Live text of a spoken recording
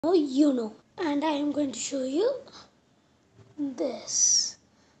Uno, and I am going to show you this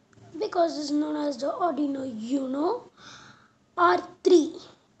because this is known as the Arduino Uno R3,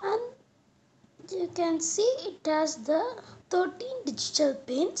 and you can see it has the 13 digital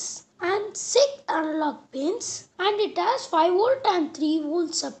pins and 6 analog pins, and it has 5 volt and 3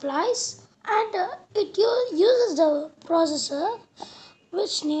 volt supplies, and it uses the processor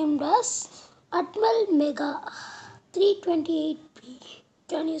which named as Atmel Mega 328P.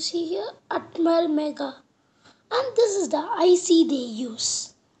 Can you see here? Atmel Mega. And this is the IC they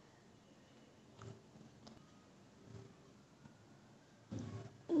use.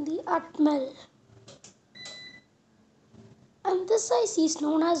 The Atmel. And this IC is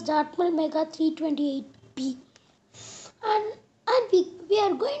known as the Atmel Mega 328P. And we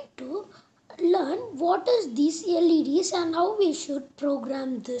are going to learn what is these LEDs and how we should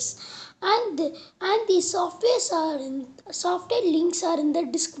program this. And the software links are in the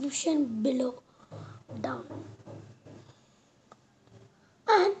description below down.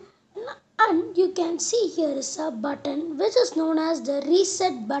 And you can see here is a button which is known as the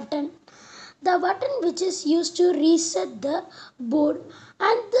reset button. The button which is used to reset the board,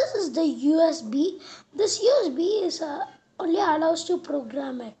 and this is the USB. This USB is only allows to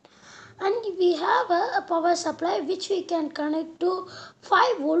program it. And we have a power supply which we can connect to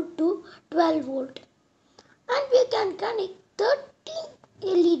 5 volt to 12 volt. And we can connect 13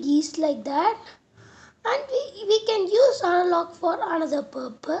 LEDs like that. And we can use analog for another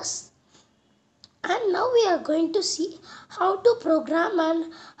purpose. And now we are going to see how to program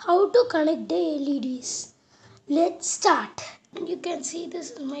and how to connect the LEDs. Let's start. And you can see this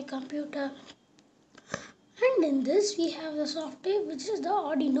is my computer. And in this we have the software which is the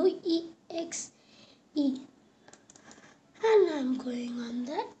Arduino EXE. And I'm going on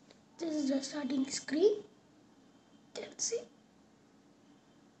that. This is the starting screen. You can see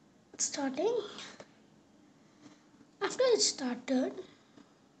it's starting. After it started,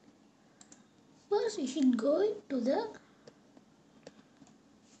 first we should go to the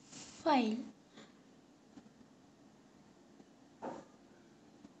file.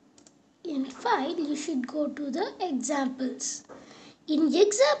 In file, you should go to the examples. In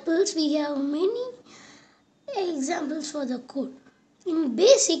examples, we have many examples for the code. In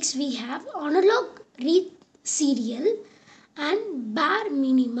basics, we have analog read serial and bar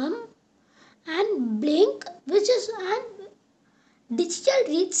minimum and blink, which is an digital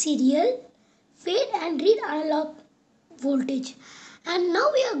read serial, fade and read analog voltage. And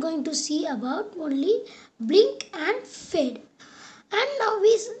now we are going to see about only blink and fade. And now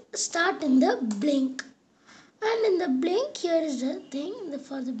we start in the blink. And in the blink, here is the thing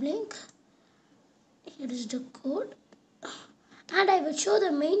for the blink. Here is the code. And I will show the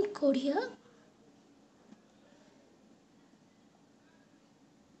main code here.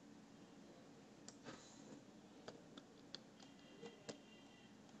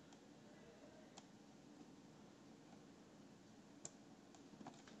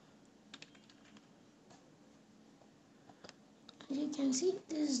 As you can see,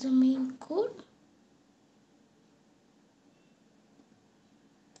 this is the main code.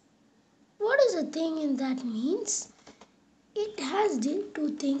 What is the thing in that means? It has the two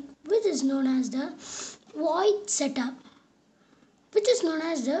things which is known as the void setup, which is known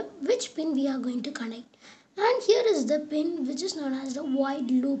as the which pin we are going to connect. And here is the pin which is known as the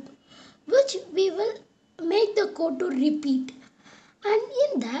void loop, which we will make the code to repeat. And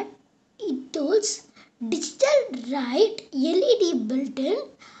in that it tells digital write LED built-in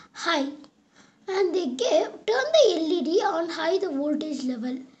high, and they turn the LED on high the voltage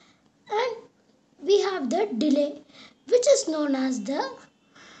level. And we have the delay, which is known as the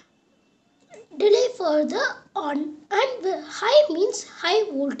delay for the on, and the high means high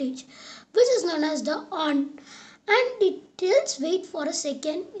voltage, which is known as the on. And it tells wait for a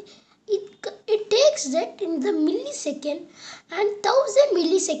second. It takes that in the millisecond, and 1000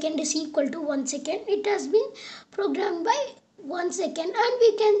 millisecond is equal to 1 second. It has been programmed by 1 second, and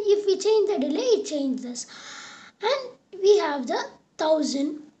we can, if we change the delay, it changes this. And we have the 1000,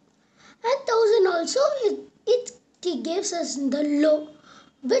 and 1000 also it gives us the low,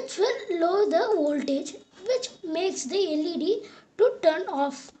 which will lower the voltage, which makes the LED to turn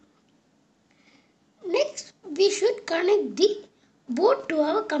off. Next, we should connect the board to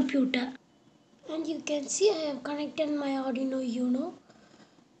our computer. And you can see I have connected my Arduino Uno.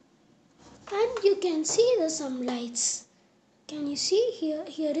 And you can see there's some lights. Can you see here?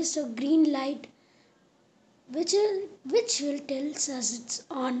 Here is a green light, which will tell us it's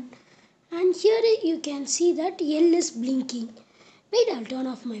on. And here you can see that L is blinking. Wait, I'll turn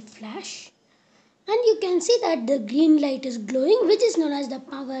off my flash. And you can see that the green light is glowing, which is known as the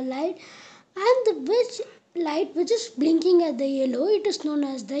power light, and the which light which is blinking at the yellow, it is known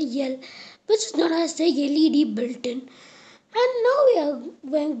as the L, which is known as the LED built-in. And now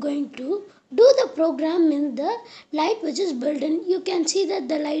we're going to do the program in the light which is built in. You can see that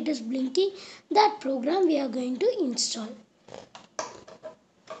the light is blinking. That program we are going to install.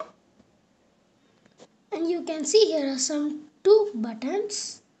 And you can see here are some two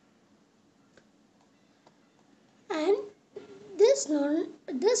buttons, and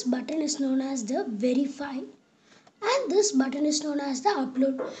this button is known as the verify, and this button is known as the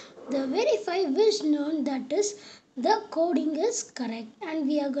upload. The verify is known that is the coding is correct, and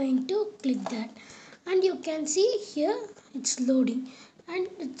we are going to click that. And you can see here it's loading, and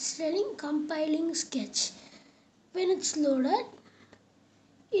it's telling compiling sketch. When it's loaded,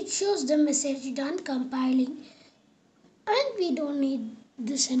 it shows the message done compiling, and we don't need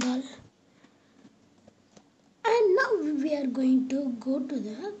this and all. And now we are going to go to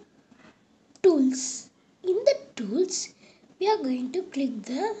the tools. In the tools, we are going to click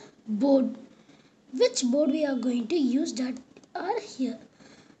the board. Which board we are going to use that are here.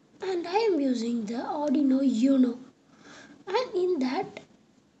 And I am using the Arduino Uno. And in that,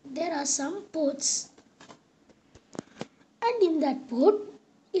 there are some ports. And in that port,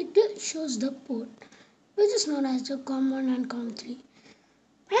 it shows the port, which is known as the COM1 and COM3.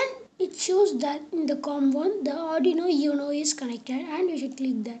 And it shows that in the COM1, the Arduino Uno is connected, and you should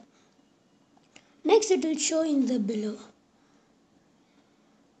click that. Next, it will show in the below.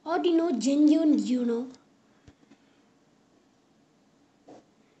 Arduino Genuine Uno.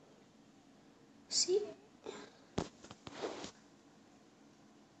 See?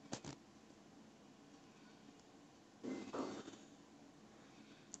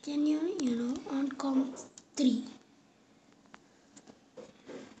 Genuine Uno on COM3.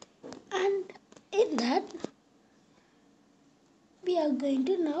 And in that, we are going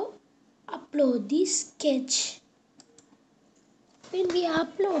to now upload the sketch. When we are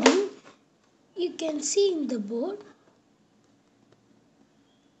uploading, you can see in the board.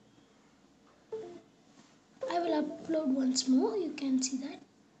 I will upload once more. You can see that.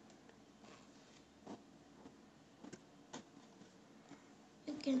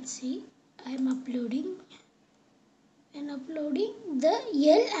 You can see I am uploading. When uploading, the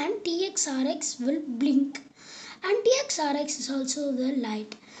L and TXRX will blink. And TXRX is also the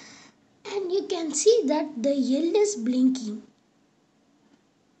light. And you can see that the L is blinking.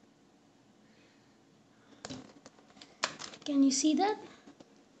 Can you see that?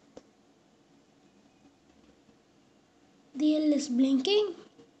 The L is blinking.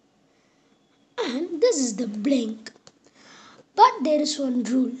 And this is the blink. But there is one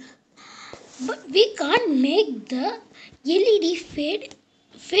rule. But we can't make the LED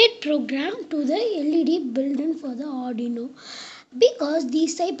fade program to the LED built-in for the Arduino, because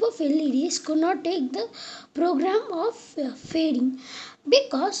these type of LEDs could not take the program of fading,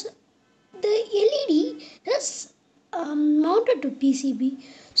 because the LED is mounted to PCB,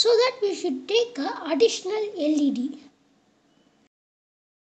 so that we should take a additional LED.